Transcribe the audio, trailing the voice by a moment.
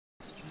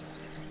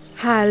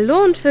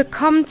Hallo und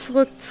willkommen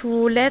zurück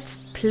zu Let's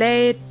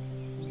Play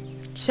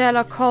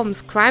Sherlock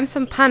Holmes, Crimes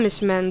and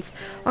Punishments.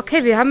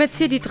 Okay, wir haben jetzt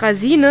hier die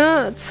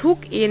Draisine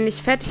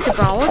zugähnlich fertig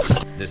gebaut.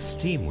 The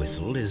steam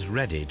whistle is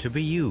ready to be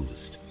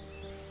used.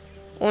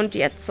 Und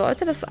jetzt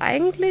sollte das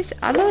eigentlich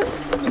alles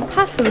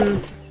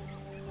passen.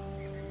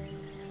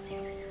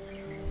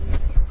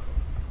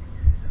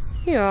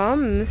 Ja,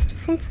 müsste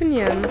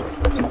funktionieren.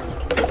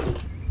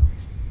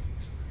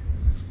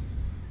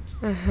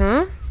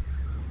 Aha.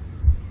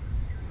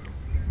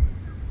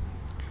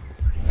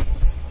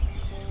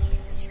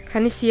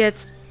 Kann ich die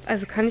jetzt,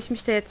 also kann ich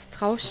mich da jetzt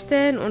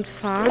draufstellen und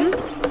fahren?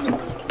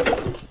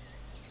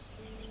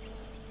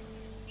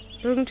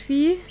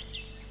 Irgendwie?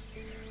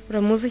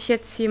 Oder muss ich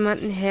jetzt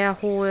jemanden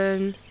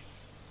herholen?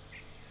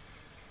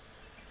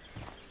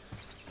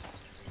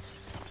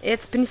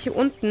 Jetzt bin ich hier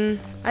unten.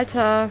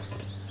 Alter.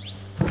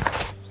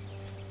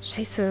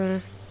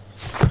 Scheiße.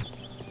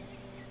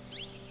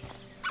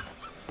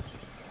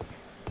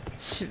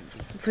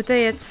 Wird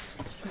er jetzt...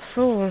 Ach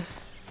so.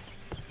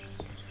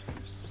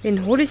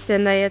 Wen hole ich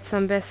denn da jetzt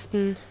am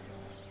besten?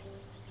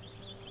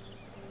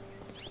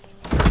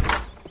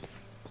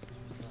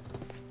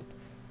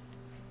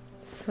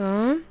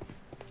 So.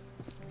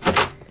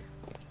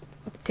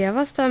 Ob der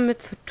was damit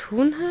zu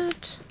tun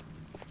hat?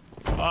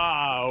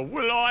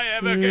 Will I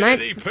ever get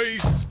any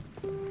peace?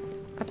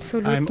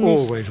 Absolut I'm nicht.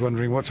 always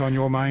wondering what's on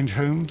your mind,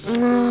 Holmes.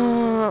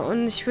 Oh,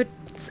 und ich würde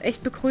es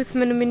echt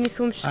begrüßen, wenn du mir nicht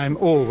so I'm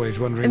always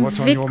wondering what's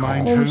im on Weg your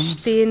mind, Holmes.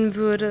 rumstehen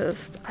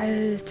würdest.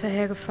 Alter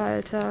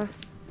Herrgefalter.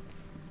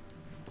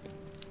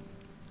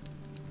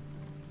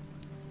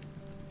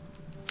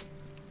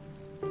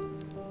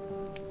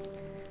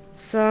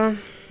 So.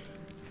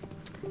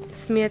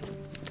 Ist mir jetzt...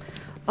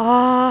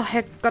 Oh,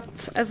 Herrgott.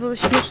 Also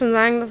ich muss schon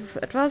sagen, das ist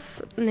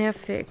etwas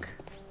nervig.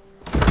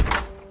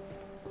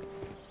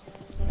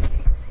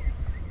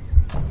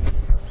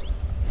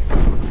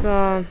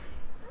 So.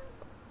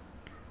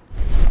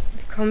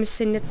 Wie komme ich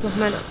denn jetzt noch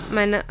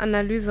meine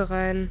Analyse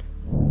rein?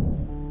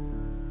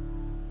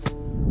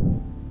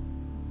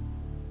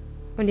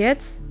 Und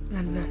jetzt?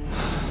 Mann, Mann.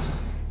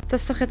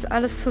 Das ist doch jetzt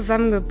alles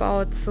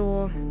zusammengebaut,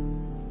 so.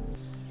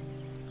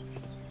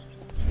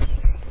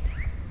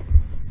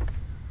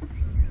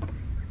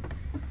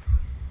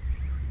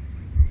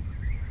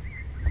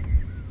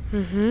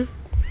 Mhm.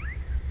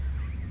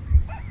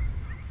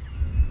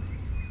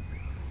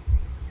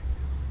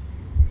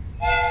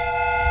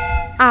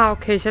 Ah,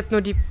 okay, ich hätte nur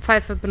die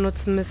Pfeife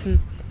benutzen müssen.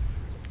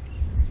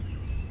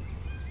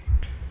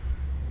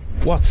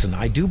 Watson,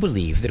 I do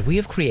believe that we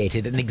have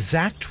created an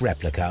exact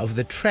replica of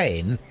the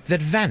train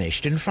that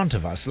vanished in front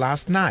of us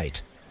last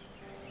night.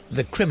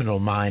 The criminal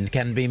mind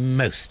can be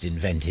most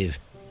inventive.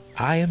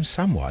 I am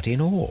somewhat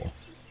in awe.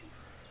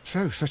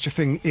 So, such a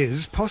thing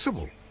is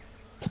possible.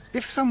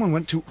 If someone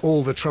went to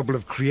all the trouble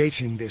of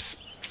creating this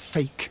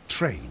fake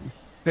train,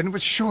 then it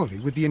was surely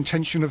with the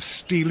intention of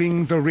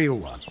stealing the real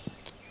one.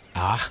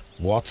 Ah,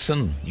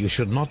 Watson, you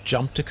should not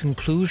jump to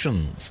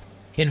conclusions.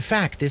 In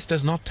fact, this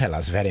does not tell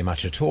us very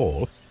much at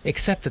all,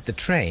 except that the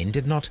train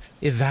did not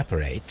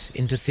evaporate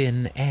into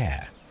thin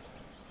air.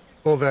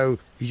 Although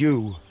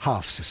you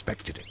half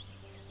suspected it.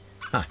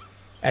 Huh.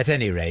 At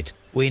any rate,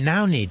 we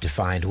now need to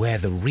find where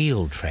the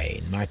real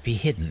train might be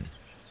hidden.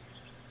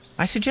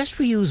 I suggest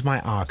we use my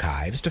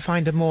archives to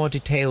find a more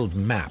detailed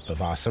map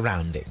of our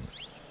surroundings.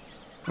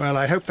 Well,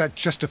 I hope that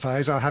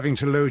justifies our having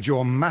to load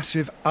your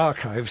massive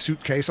archive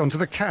suitcase onto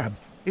the cab.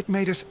 It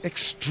made us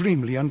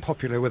extremely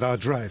unpopular with our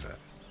driver.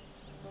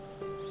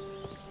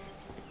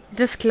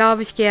 Das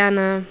glaube ich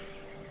gerne.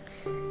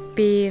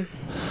 B.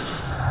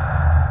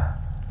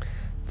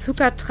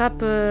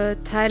 Zuckertrappe,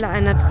 Teile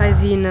einer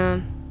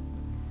Draisine.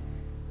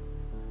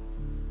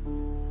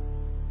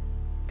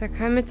 Da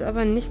kam jetzt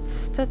aber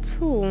nichts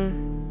dazu.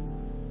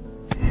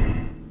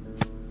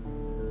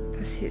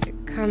 Das hier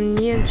kam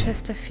nie in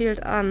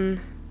Chesterfield an.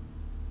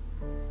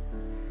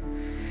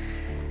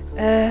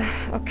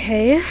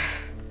 Okay.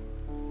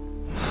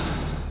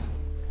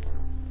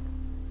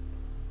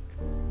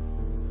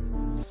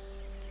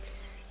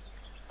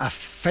 A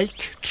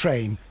fake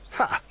train.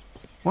 Ha!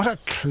 What a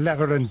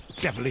clever and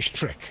devilish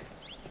trick.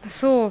 Ach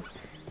so.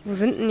 Wo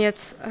sind denn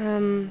jetzt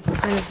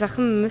meine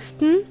Sachen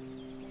müssten?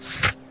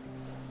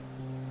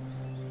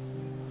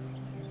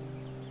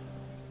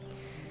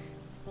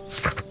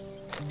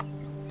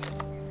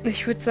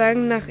 Ich würde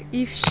sagen, nach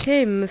Eve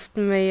Shame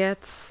müssten wir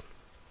jetzt.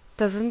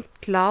 Da sind,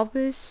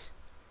 glaube ich,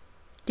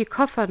 die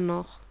Koffer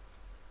noch.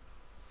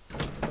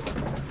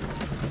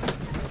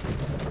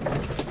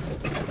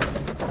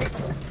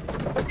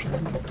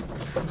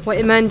 Boah,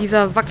 immer in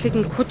dieser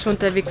wackeligen Kutsche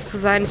unterwegs zu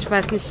sein. Ich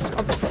weiß nicht,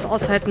 ob ich das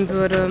aushalten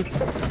würde.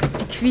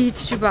 Die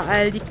quietscht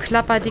überall, die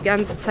klappert die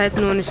ganze Zeit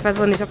nur. Und ich weiß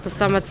auch nicht, ob das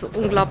damals so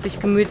unglaublich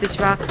gemütlich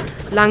war,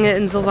 lange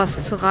in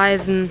sowas zu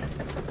reisen.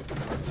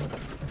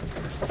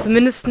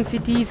 Zumindest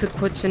sieht diese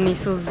Kutsche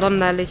nicht so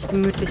sonderlich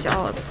gemütlich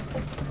aus.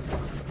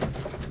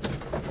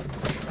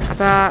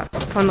 Aber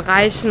von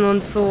Reichen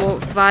und so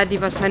war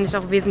die wahrscheinlich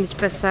auch wesentlich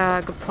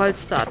besser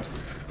gepolstert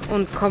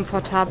und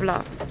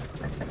komfortabler.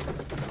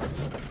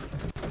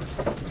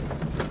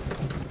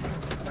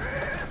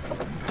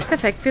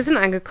 Perfekt, wir sind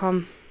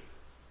angekommen.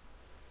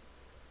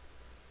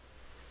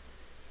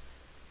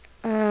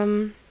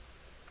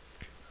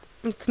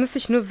 Jetzt müsste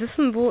ich nur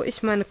wissen, wo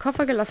ich meine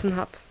Koffer gelassen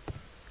habe.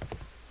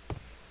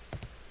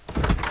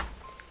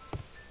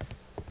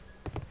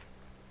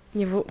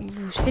 Nee, wo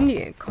stehen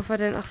die Koffer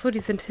denn? Ach so, die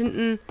sind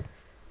hinten.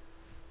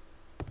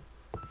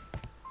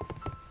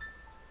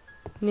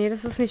 Nee,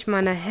 das ist nicht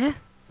meine. Hä?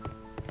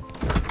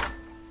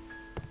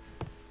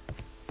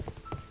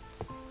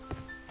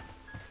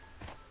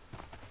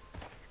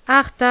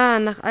 Ach, da,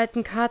 nach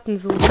alten Karten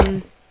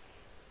suchen.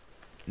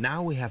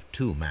 Now we have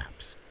 2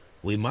 maps.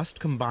 We must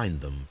combine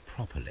them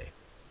properly.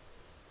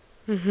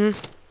 Mhm.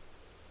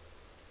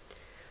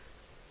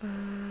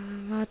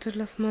 Warte,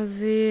 lass mal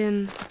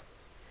sehen.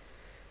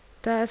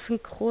 Da ist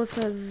ein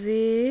großer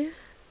See.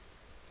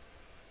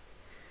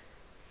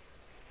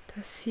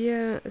 Das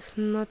hier ist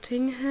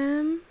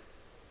Nottingham.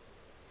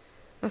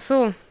 Ach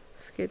so,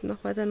 es geht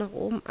noch weiter nach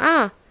oben.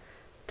 Ah,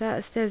 da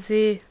ist der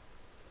See.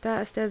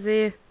 Da ist der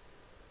See.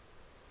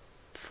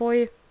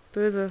 Pfui,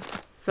 böse.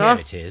 So.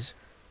 Here it is.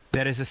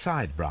 There is a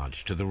side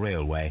branch to the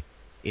railway.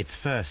 Its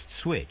first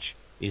switch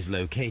is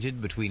located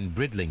between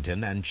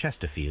Bridlington and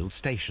Chesterfield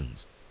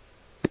stations.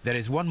 There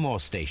is one more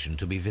station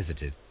to be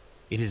visited.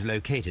 It is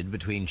located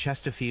between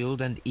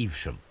Chesterfield and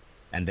Evesham,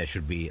 and there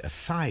should be a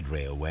side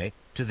railway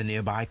to the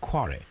nearby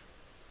quarry.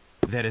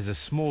 There is a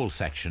small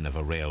section of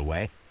a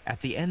railway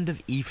at the end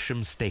of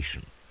Evesham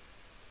station.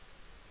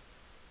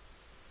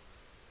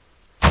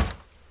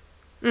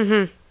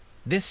 Mhm.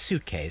 This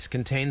suitcase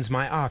contains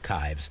my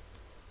archives.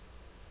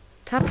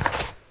 Tab.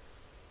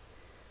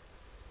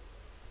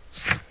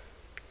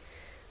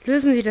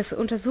 Lösen Sie das,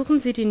 untersuchen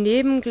Sie die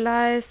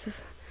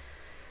Nebengleis,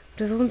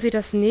 untersuchen Sie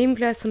das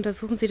Nebengleis,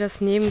 untersuchen Sie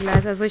das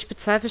Nebengleis. Also ich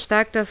bezweifle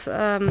stark, dass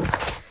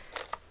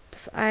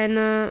das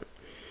eine,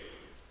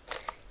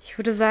 ich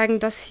würde sagen,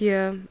 das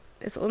hier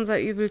ist unser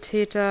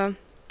Übeltäter.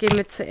 Gehen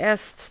wir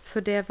zuerst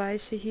zu der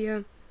Weiche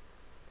hier.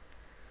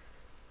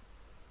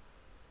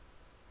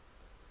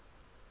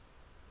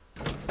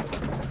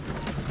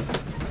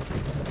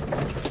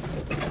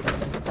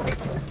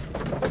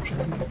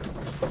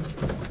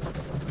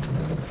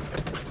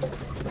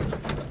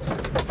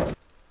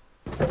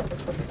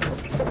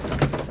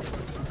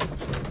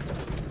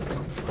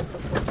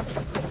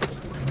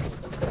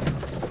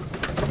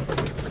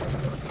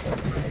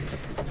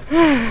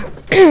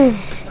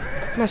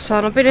 Mal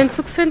schauen, ob wir den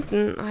Zug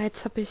finden. Ah,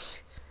 jetzt habe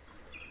ich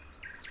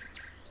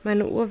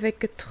meine Uhr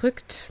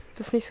weggedrückt,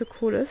 was nicht so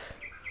cool ist.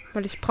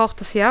 Weil ich brauche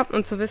das ja,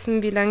 um zu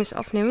wissen, wie lange ich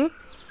aufnehme.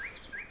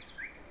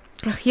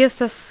 Ach, hier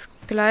ist das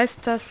Gleis,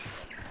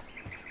 das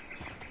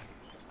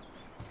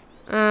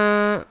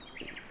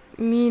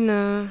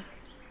Mine.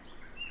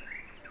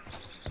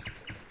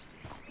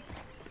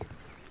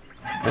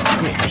 The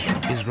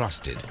switch is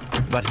rusted,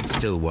 but it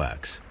still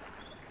works.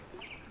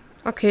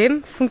 Okay,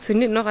 es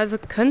funktioniert noch, also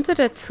könnte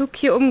der Zug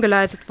hier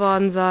umgeleitet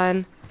worden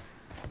sein.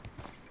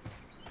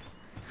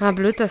 Ah,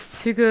 blöd, dass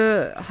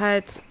Züge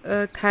halt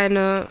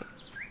keine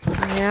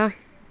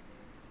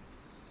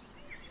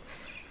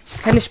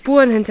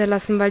Spuren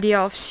hinterlassen, weil die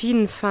ja auf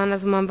Schienen fahren.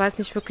 Also man weiß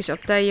nicht wirklich,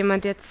 ob da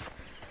jemand jetzt,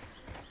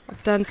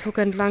 ob da ein Zug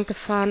entlang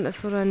gefahren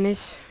ist oder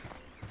nicht.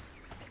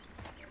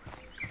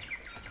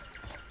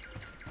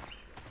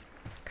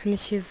 Kann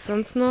ich hier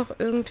sonst noch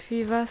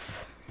irgendwie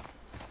was?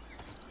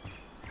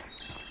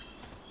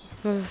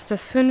 Was ist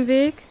das für ein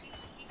Weg?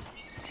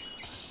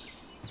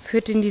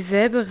 Führt in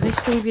dieselbe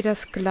Richtung wie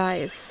das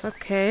Gleis.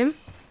 Okay.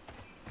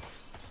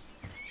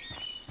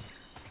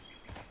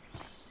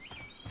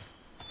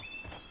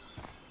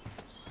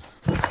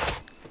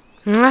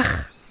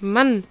 Ach,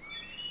 Mann.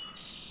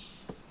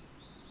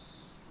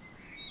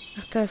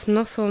 Ach, da ist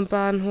noch so ein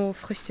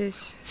Bahnhof,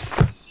 richtig.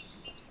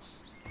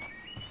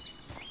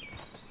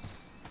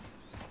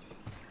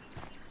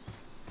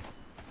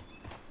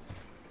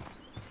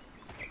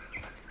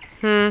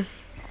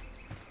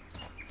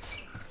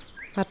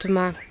 Warte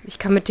mal, ich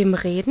kann mit dem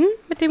reden?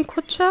 Mit dem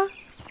Kutscher?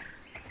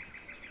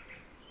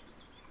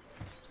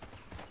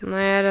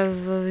 Naja,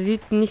 das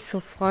sieht nicht so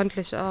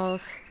freundlich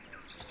aus.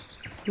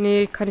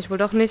 Nee, kann ich wohl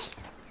doch nicht.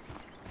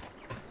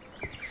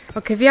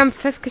 Okay, wir haben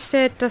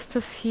festgestellt, dass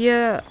das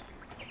hier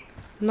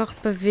noch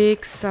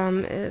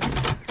bewegsam ist.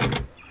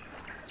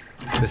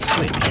 The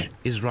switch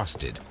is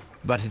rusted,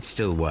 but it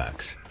still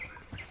works.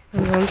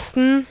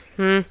 Ansonsten,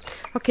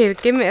 okay,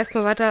 gehen wir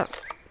erstmal weiter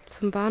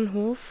zum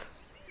Bahnhof.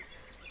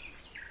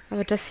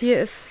 Aber das hier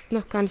ist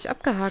noch gar nicht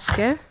abgehakt,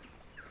 gell?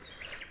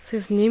 Das hier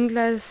ist das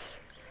Nebengleis,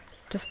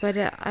 das bei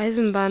der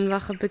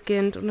Eisenbahnwache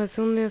beginnt.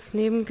 Untersuchung das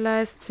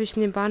Nebengleis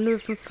zwischen den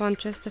Bahnhöfen von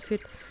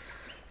Chesterfield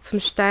zum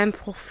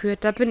Steinbruch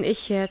führt. Da bin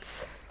ich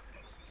jetzt.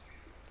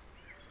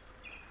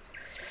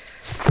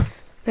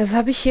 Also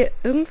habe ich hier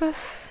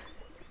irgendwas...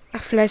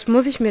 Ach, vielleicht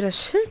muss ich mir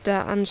das Schild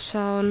da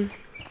anschauen.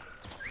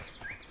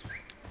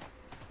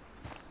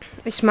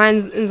 Ich meine,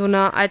 in so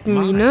einer alten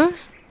Mine.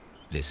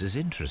 This is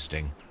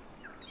interesting.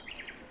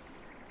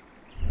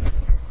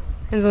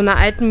 In so einer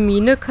alten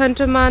Mine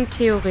könnte man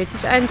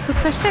theoretisch einen Zug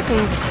verstecken.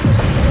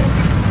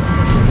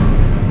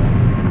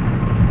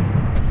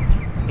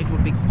 It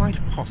would be quite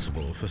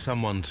possible for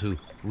someone to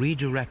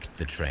redirect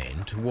the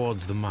train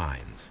towards the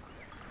mines.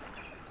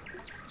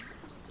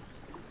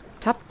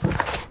 Tab.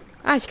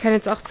 Ah, ich kann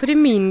jetzt auch zu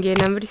den Minen gehen.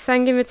 Dann würde ich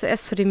sagen, gehen wir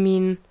zuerst zu den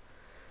Minen.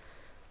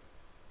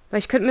 Weil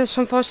ich könnte mir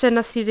schon vorstellen,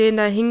 dass sie den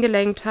da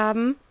hingelenkt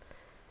haben.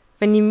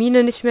 Wenn die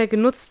Mine nicht mehr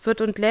genutzt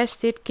wird und leer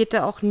steht, geht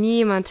da auch nie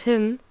jemand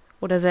hin.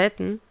 Oder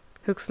selten.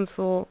 Höchstens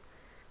so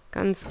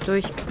ganz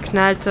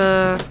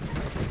durchgeknallte,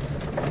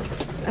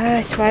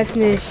 ich weiß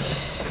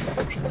nicht,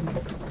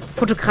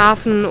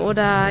 Fotografen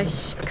oder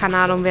keine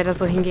Ahnung, wer da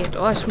so hingeht.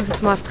 Oh, ich muss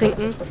jetzt mal was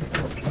trinken.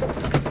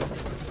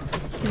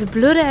 Diese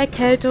blöde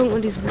Erkältung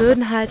und diese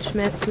blöden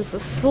Halsschmerzen, es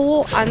ist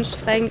so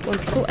anstrengend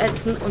und so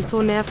ätzend und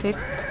so nervig.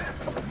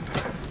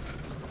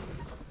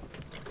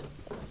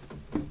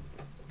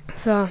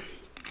 So. Dann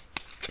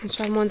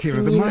schauen wir uns die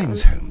Mine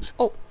an.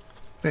 Oh.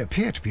 They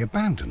appear to be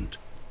abandoned.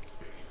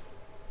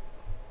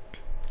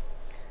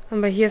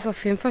 Aber hier ist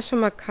auf jeden Fall schon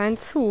mal kein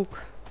Zug.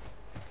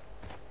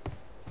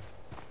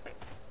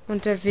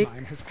 Und der Weg...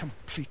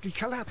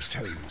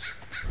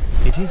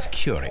 It is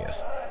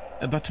curious,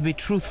 but to be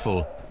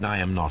truthful,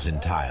 I am not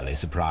entirely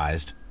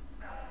surprised.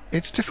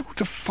 It's difficult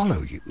to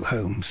follow you,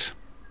 Holmes.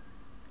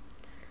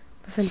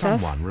 Was sind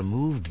das? Someone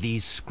removed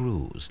these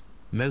screws,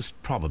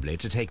 most probably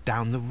to take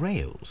down the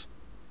rails.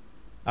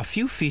 A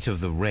few feet of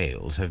the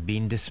rails have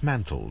been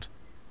dismantled.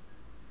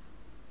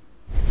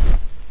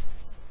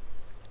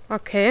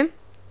 Okay.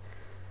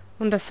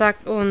 Und das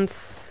sagt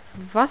uns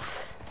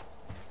was?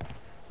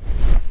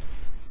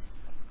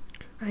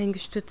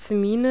 Eingestützte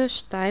Mine,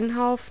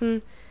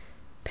 Steinhaufen,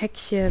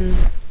 Päckchen.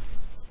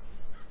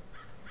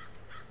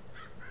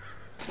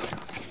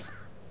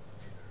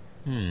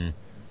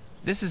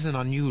 This is an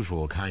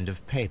unusual kind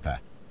of paper,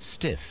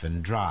 stiff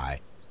and dry.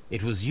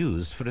 It was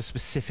used for a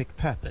specific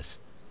purpose.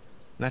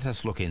 Let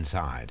us look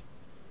inside.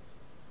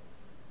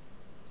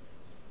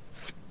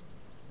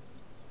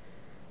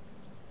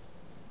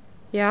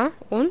 Ja,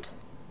 und?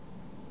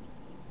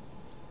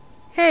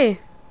 Hey.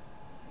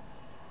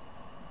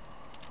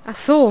 Ach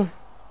so.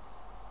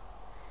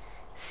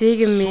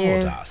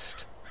 Sägemehl.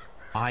 Sawdust.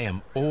 I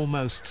am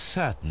almost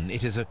certain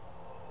it is a...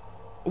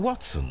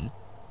 Watson,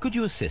 could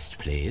you assist,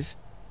 please?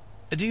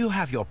 Do you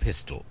have your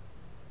pistol?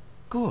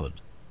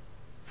 Good.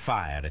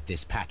 Fire at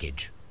this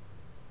package.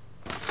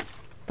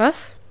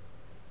 Was?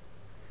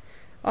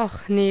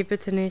 Och, nee,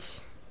 bitte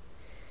nicht.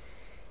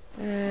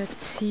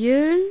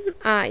 Zielen?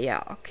 Ah,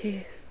 ja,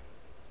 okay.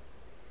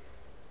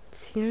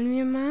 Zielen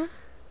wir mal.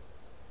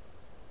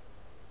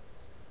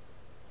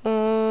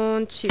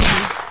 Und schießen.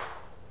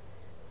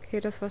 Okay,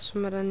 das war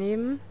schon mal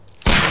daneben.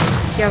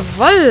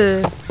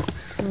 Jawoll!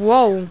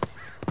 Wow.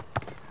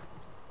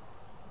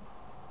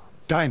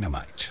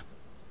 Dynamite.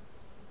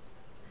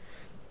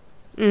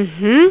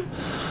 Mhm.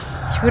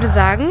 Ich würde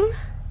sagen,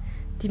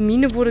 die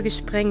Mine wurde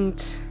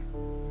gesprengt.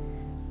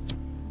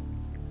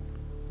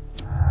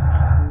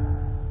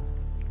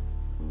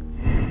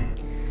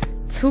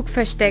 Zug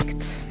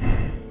versteckt.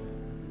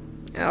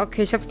 Ja,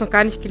 okay, ich habe es noch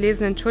gar nicht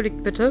gelesen.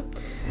 Entschuldigt bitte.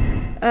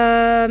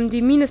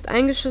 Die Mine ist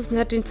eingeschossen,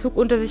 hat den Zug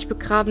unter sich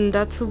begraben.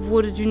 Dazu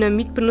wurde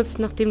Dynamit benutzt,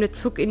 nachdem der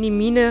Zug in die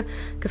Mine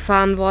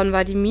gefahren worden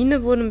war. Die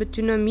Mine wurde mit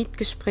Dynamit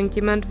gesprengt.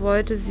 Jemand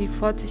wollte sie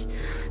vor sich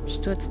im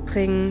Sturz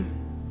bringen.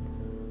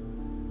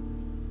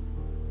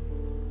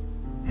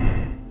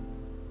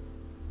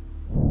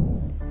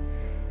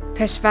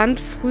 Verschwand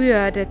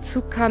früher. Der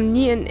Zug kam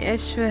nie in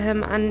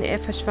Eschweiler an. Er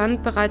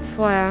verschwand bereits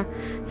vorher.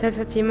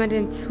 Selbst hat jemand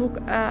den Zug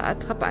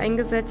Attrappe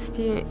eingesetzt,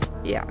 die...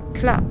 Ja,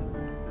 klar.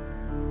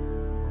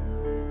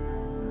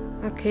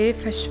 Okay,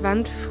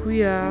 verschwand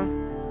früher.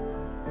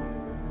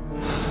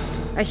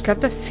 Ich glaube,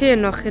 da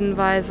fehlen noch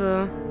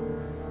Hinweise.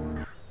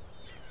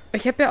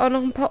 Ich habe ja auch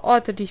noch ein paar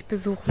Orte, die ich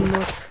besuchen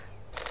muss.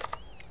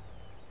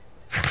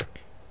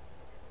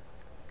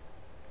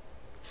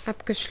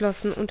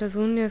 Abgeschlossen.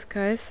 Untersuchen Sie das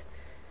Gleis.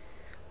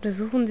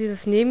 Untersuchen Sie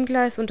das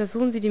Nebengleis.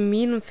 Untersuchen Sie die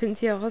Minen und finden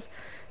Sie heraus,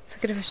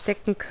 was wir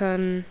verstecken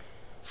können.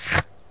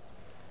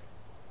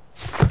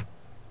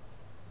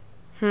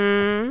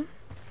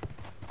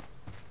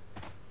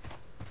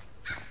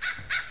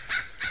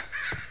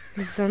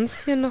 Ist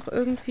sonst hier noch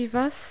irgendwie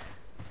was?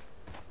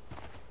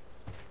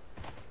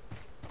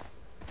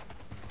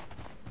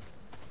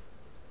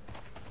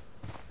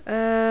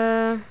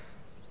 Was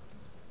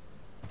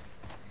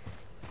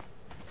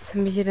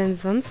haben wir hier denn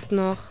sonst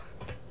noch?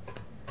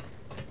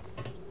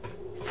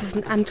 Ist das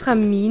ein anderer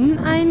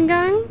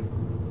Mineneingang?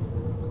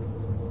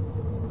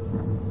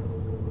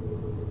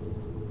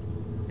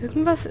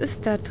 Irgendwas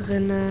ist da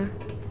drinne.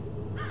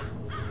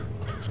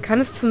 Ich kann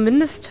es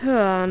zumindest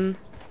hören.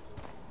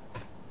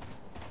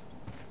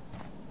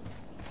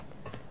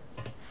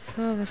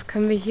 So, was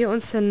können wir hier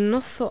uns denn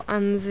noch so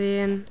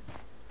ansehen?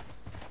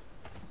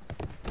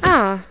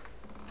 Ah!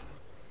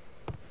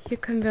 Hier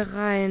können wir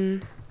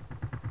rein.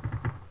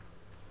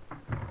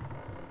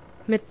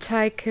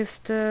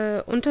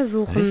 Metallkiste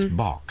untersuchen. This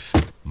box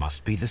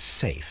must be the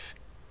safe.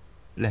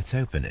 Let's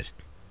open it.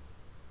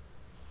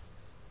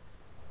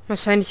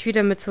 Wahrscheinlich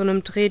wieder mit so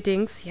einem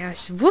Drehdings. Ja,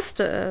 ich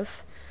wusste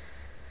es.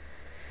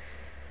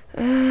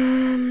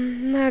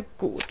 Na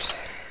gut.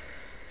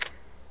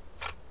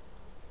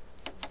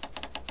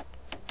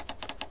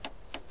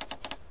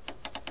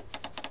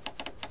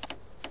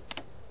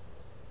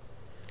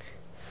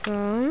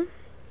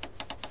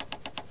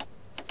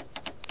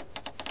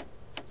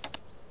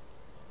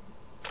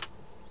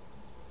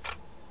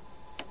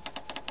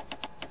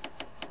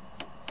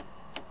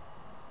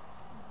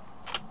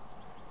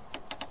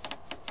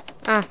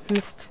 Ah,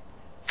 Mist.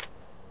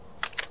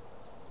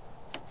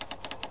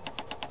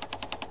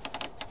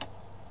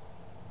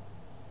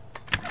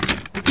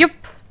 Jupp.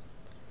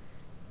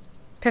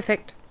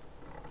 Perfekt.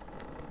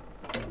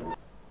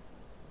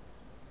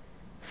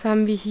 Was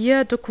haben wir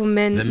hier?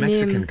 Dokument The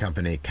Mexican nehmen.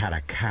 company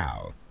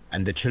Caracal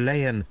and the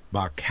Chilean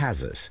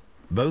Barcazas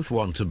both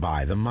want to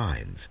buy the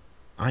mines.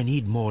 I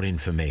need more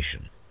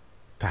information.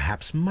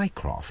 Perhaps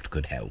Mycroft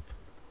could help.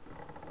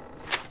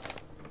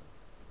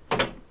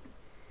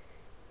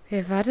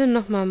 Wer war denn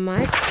nochmal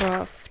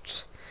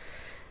Mycroft?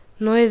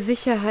 Neue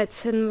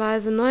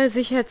Sicherheitshinweise, neue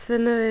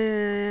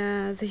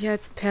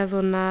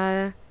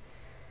Sicherheitspersonal.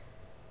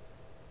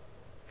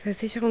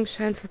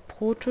 Versicherungsschein für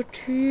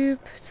Prototyp.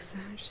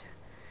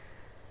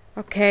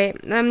 Okay,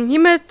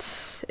 hiermit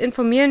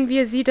informieren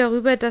wir Sie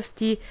darüber, dass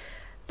die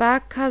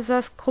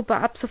Barcazas-Gruppe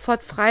ab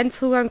sofort freien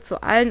Zugang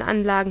zu allen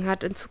Anlagen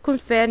hat. In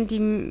Zukunft werden die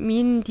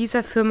Minen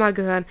dieser Firma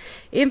gehören.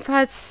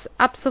 Ebenfalls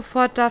ab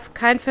sofort darf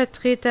kein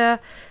Vertreter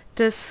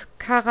des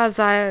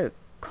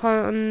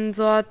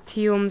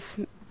Carasal-Konsortiums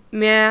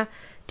mehr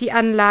die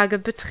Anlage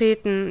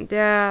betreten.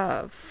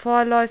 Der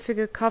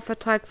vorläufige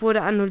Kaufvertrag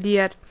wurde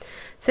annulliert.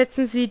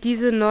 Setzen Sie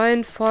diese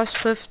neuen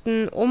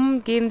Vorschriften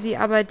um, geben Sie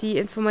aber die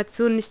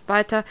Informationen nicht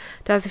weiter,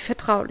 da sie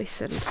vertraulich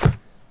sind.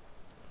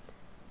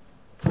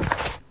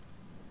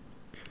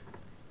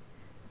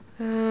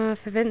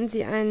 Verwenden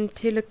Sie einen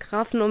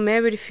Telegraphen, um mehr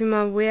über die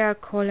Firma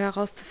Weg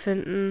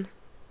herauszufinden.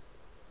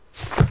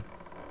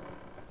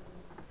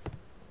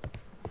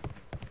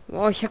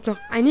 Wow, ich habe noch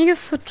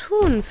einiges zu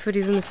tun für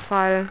diesen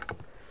Fall.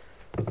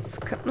 Das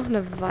könnte noch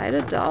eine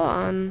Weile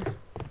dauern.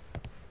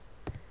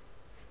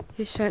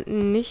 Hier scheint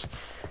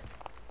nichts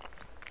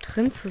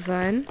drin zu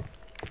sein.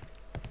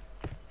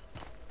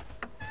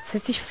 Es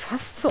hört sich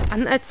fast so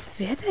an, als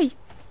wäre da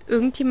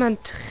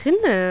irgendjemand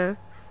drinne.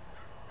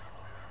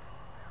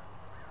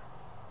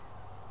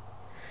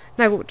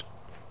 Na gut.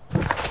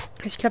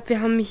 Ich glaube, wir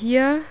haben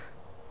hier...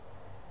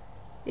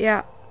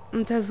 Ja,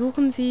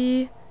 untersuchen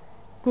Sie...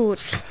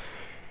 Gut.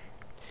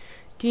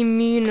 Die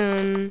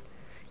Minen.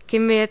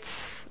 Gehen wir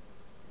jetzt...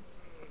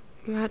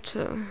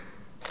 Warte.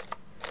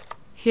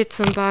 Hier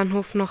zum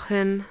Bahnhof noch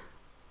hin.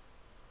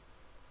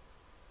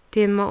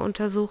 Den mal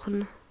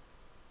untersuchen.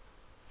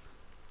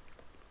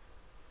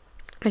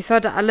 Ich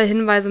sollte alle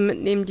Hinweise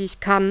mitnehmen, die ich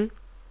kann.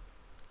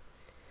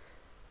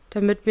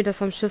 Damit mir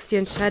das am Schluss die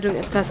Entscheidung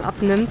etwas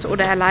abnimmt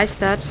oder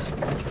erleichtert.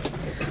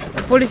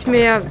 Obwohl ich mir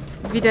ja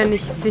wieder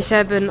nicht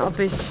sicher bin, ob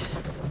ich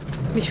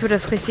mich für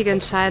das Richtige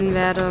entscheiden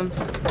werde.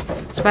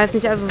 Ich weiß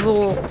nicht, also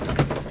so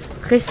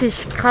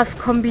richtig krass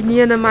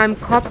kombinieren in meinem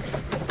Kopf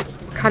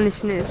kann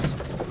ich nicht.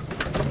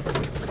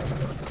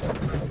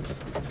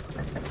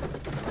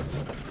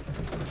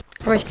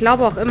 Aber ich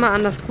glaube auch immer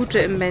an das Gute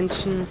im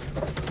Menschen.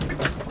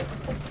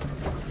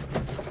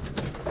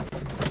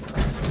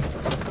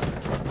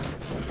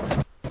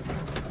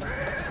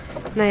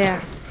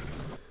 Naja.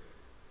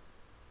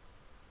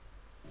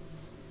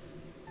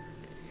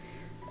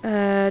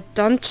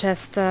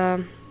 Donchester.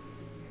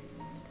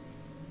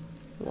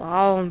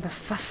 Wow,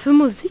 was für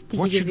Musik die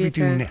hier gewählt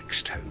wird.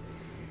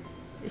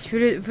 Ich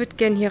würde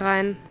gern hier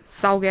rein.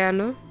 Sau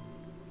gerne.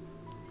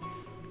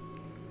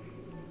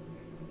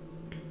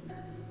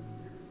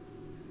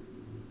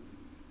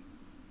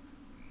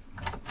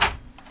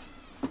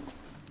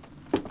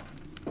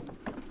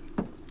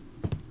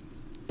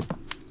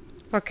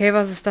 Okay,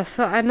 was ist das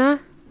für einer?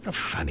 A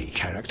funny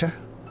character.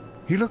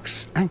 He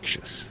looks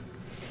anxious.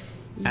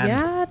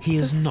 Ja, he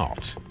is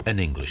not an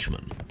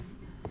Englishman.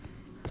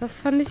 Das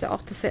fand ich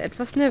auch, dass er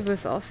etwas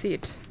nervös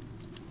aussieht.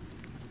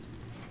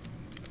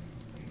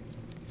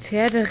 Newspaper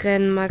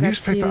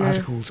Pferderennmagazine.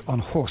 articles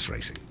on horse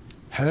racing.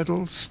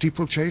 Hurdle,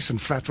 steeplechase and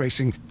flat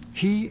racing.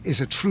 He is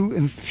a true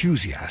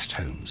enthusiast,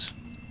 Holmes.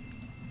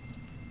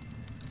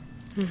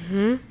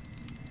 Mhm.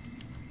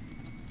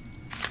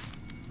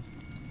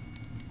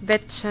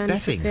 Wettschein für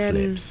Betting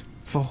Pferden. slips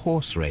for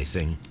horse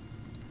racing.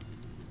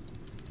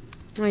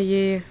 Oh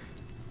je.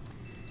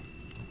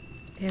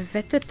 Wer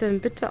wettet denn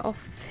bitte auf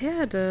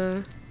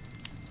Pferde?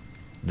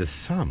 The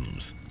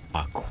sums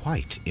are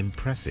quite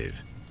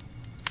impressive.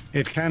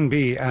 It can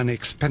be an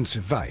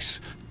expensive vice.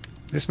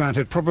 This man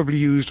had probably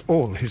used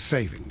all his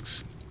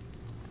savings.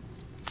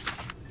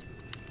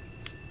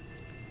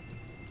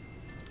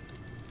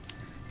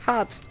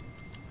 Hart.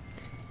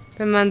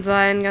 Wenn man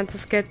sein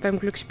ganzes Geld beim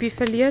Glücksspiel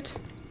verliert.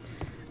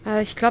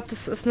 Ich glaube,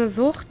 das ist eine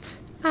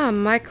Sucht.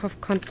 Mycroft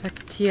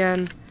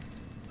kontaktieren.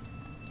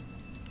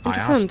 I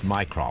Interessant. asked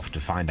Mycroft to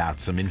find out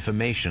some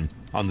information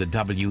on the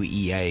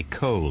WEA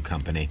Coal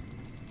Company.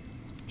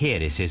 Here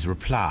is his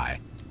reply,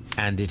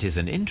 and it is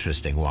an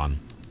interesting one.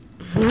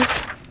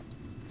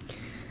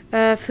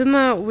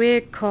 Firma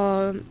Weg.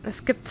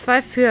 Es gibt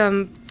zwei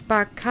Firmen.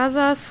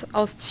 Barcazas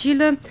aus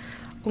Chile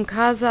und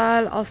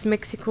Casal aus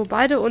Mexiko.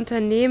 Beide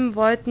Unternehmen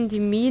wollten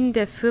die Minen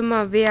der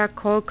Firma Weg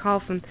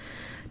kaufen.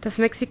 Das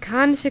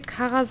mexikanische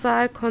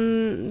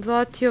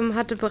Carasal-Konsortium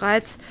hatte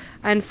bereits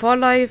eine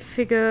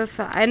vorläufige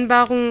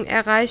Vereinbarung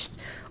erreicht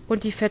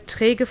und die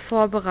Verträge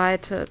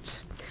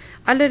vorbereitet.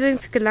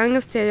 Allerdings gelang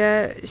es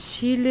der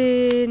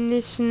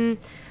chilenischen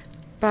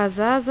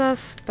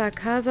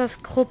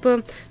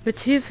Barcasas-Gruppe mit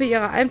Hilfe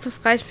ihrer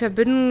einflussreichen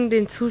Verbindungen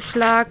den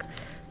Zuschlag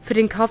für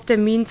den Kauf der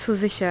Minen zu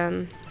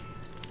sichern.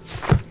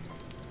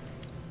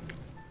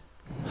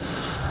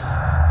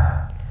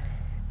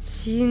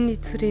 Schienen, die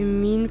zu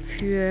den Minen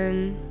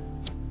führen.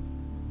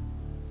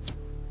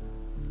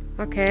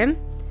 Okay.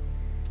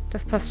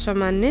 Das passt schon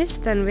mal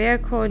nicht. Dann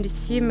Mexico und die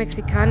Chile,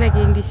 Mexikaner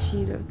gegen die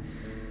Chile.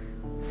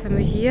 Was haben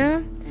wir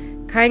hier?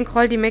 Kein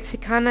Groll, die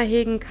Mexikaner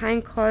hegen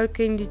kein Groll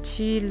gegen die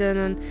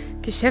Chilenen.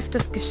 Geschäft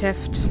ist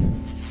Geschäft.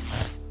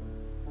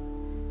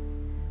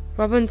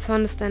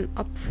 Robinson ist ein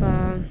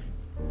Opfer.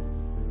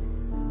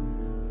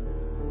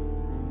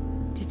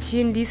 Die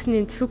Chilen ließen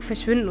den Zug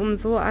verschwinden, um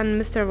so an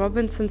Mr.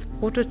 Robinsons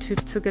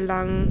Prototyp zu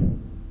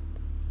gelangen.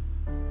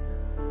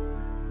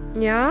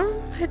 Ja,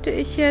 hätte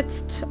ich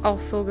jetzt auch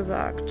so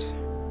gesagt.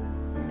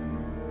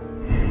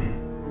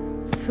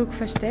 Zug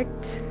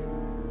versteckt.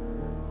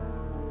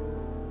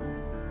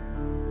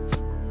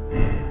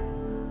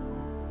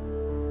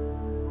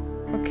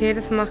 Okay,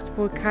 das macht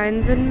wohl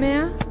keinen Sinn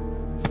mehr.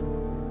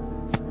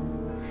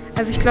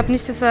 Also ich glaube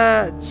nicht, dass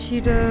er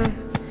Chile...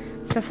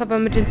 Das aber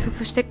mit dem Zug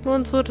verstecken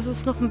und so, das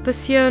ist noch ein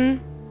bisschen...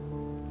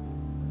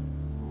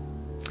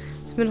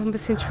 Ist mir noch ein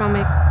bisschen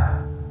schwammig.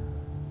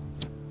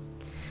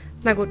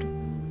 Na gut.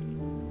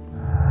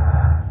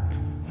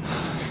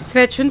 Es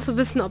wäre jetzt schön zu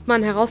wissen, ob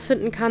man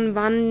herausfinden kann,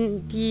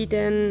 wann die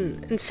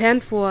denn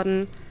entfernt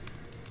wurden.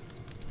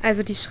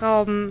 Also die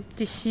Schrauben,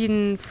 die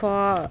Schienen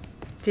vor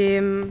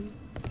der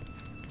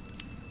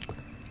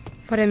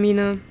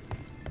Mine.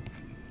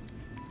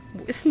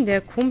 Wo ist denn der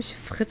komische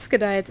Fritzke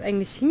da jetzt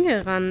eigentlich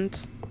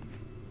hingerannt?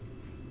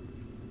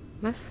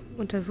 Was?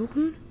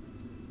 Untersuchen?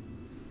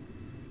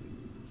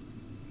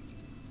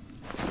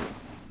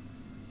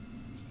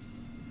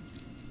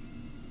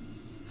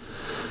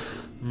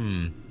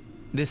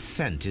 This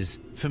scent is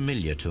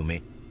familiar to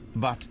me,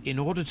 but in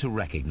order to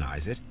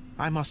recognize it,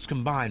 I must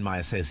combine my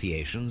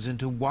associations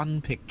into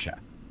one picture.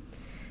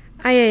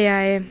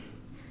 Eieiei.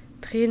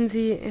 Drehen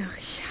Sie... Ach,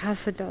 ich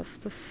hasse das.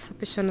 Das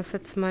habe ich schon das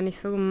letzte Mal nicht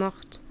so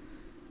gemacht.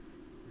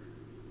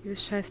 Diese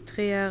scheiß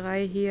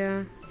Dreherei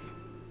hier.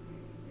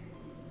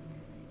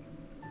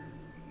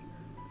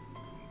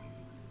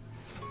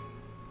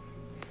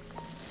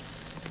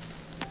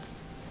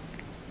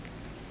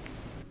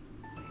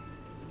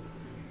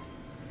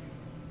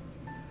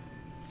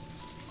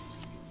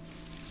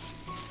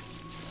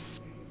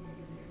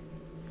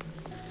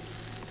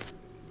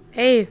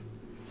 Ey.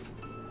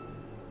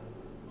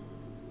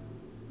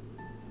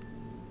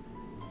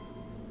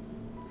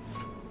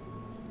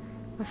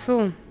 Ach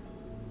so.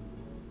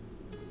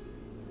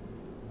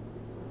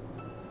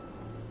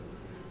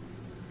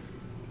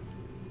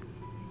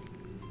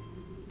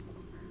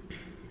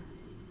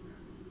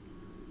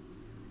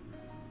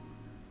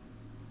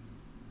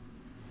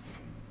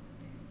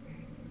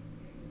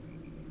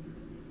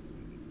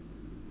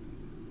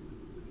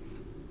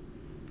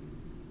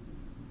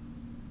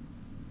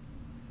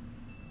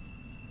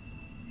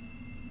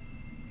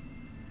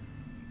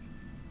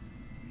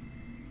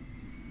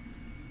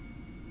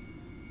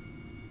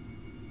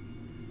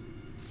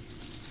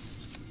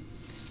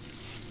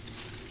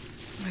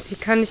 Die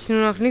kann ich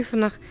nur nach links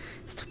und nach...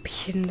 Ist doch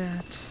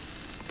behindert.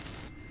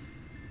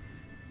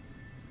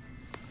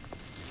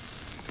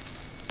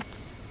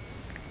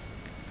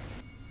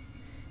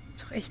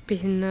 Ist doch echt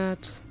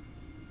behindert.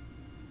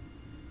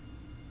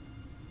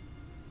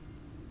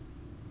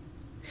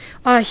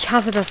 Oh, ich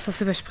hasse das.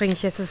 Das überspringe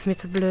ich jetzt. Das ist mir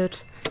zu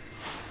blöd.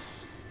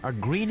 A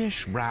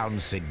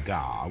greenish-brown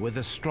cigar with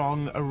a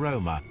strong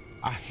aroma,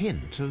 a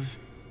hint of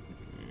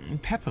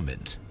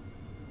peppermint.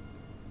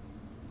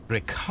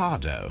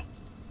 Ricardo.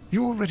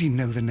 You already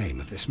know the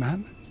name of this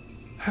man?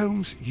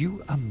 Holmes,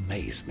 you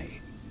amaze me.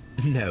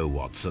 No,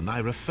 Watson, I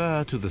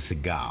refer to the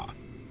cigar.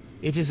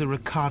 It is a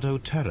Ricardo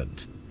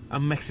Turrent, a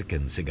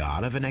Mexican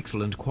cigar of an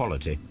excellent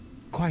quality.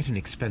 Quite an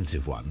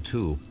expensive one,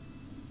 too.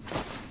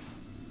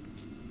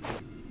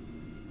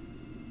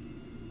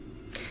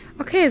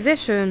 Okay, sehr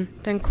schön.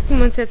 Dann gucken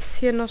wir uns jetzt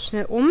hier noch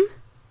schnell um.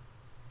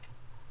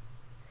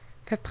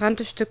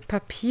 Verbranntes Stück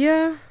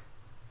Papier.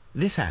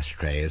 This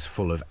ashtray is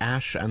full of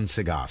ash and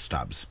cigar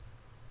stubs.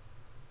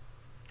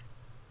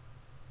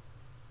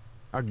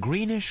 A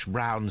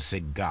greenish-brown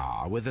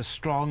cigar with a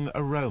strong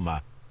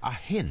aroma, a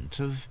hint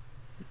of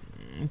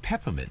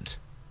peppermint.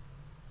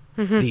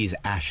 These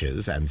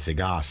ashes and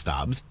cigar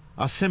stubs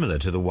are similar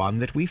to the one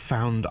that we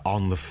found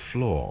on the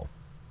floor.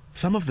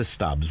 Some of the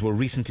stubs were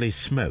recently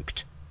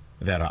smoked.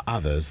 There are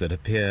others that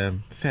appear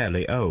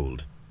fairly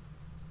old.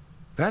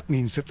 That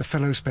means that the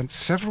fellow spent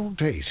several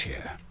days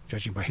here.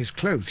 Judging by his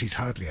clothes, he's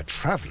hardly a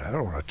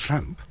traveller or a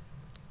tramp.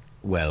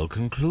 Well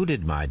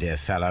concluded, my dear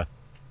fellow.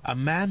 A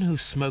man who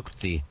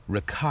smoked the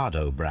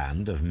Ricardo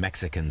brand of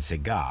Mexican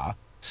cigar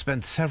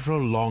spent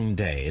several long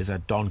days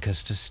at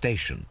Doncaster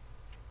Station.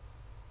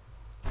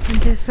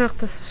 Und jetzt noch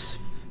das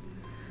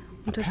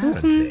Untersuchen.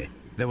 Apparently,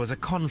 there was a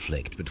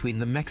conflict between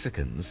the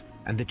Mexicans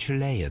and the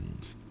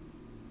Chileans.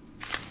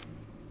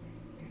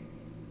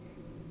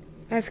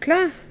 Alles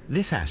klar.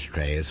 This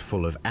ashtray is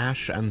full of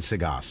ash and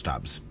cigar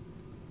stubs.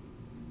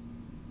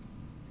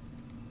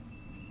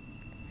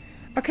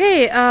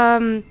 Okay,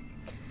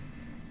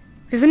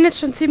 wir sind jetzt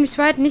schon ziemlich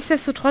weit.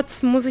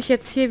 Nichtsdestotrotz muss ich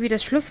jetzt hier wieder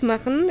Schluss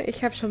machen.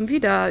 Ich habe schon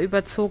wieder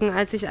überzogen,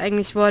 als ich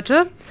eigentlich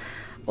wollte.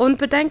 Und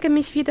bedanke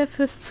mich wieder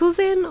fürs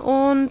Zusehen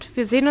und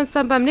wir sehen uns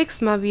dann beim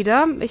nächsten Mal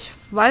wieder. Ich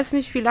weiß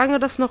nicht, wie lange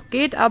das noch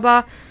geht,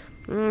 aber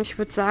ich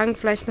würde sagen,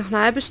 vielleicht noch eine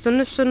halbe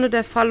Stunde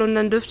der Fall und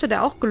dann dürfte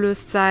der auch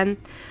gelöst sein.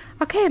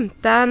 Okay,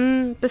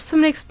 dann bis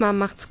zum nächsten Mal.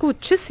 Macht's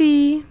gut.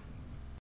 Tschüssi.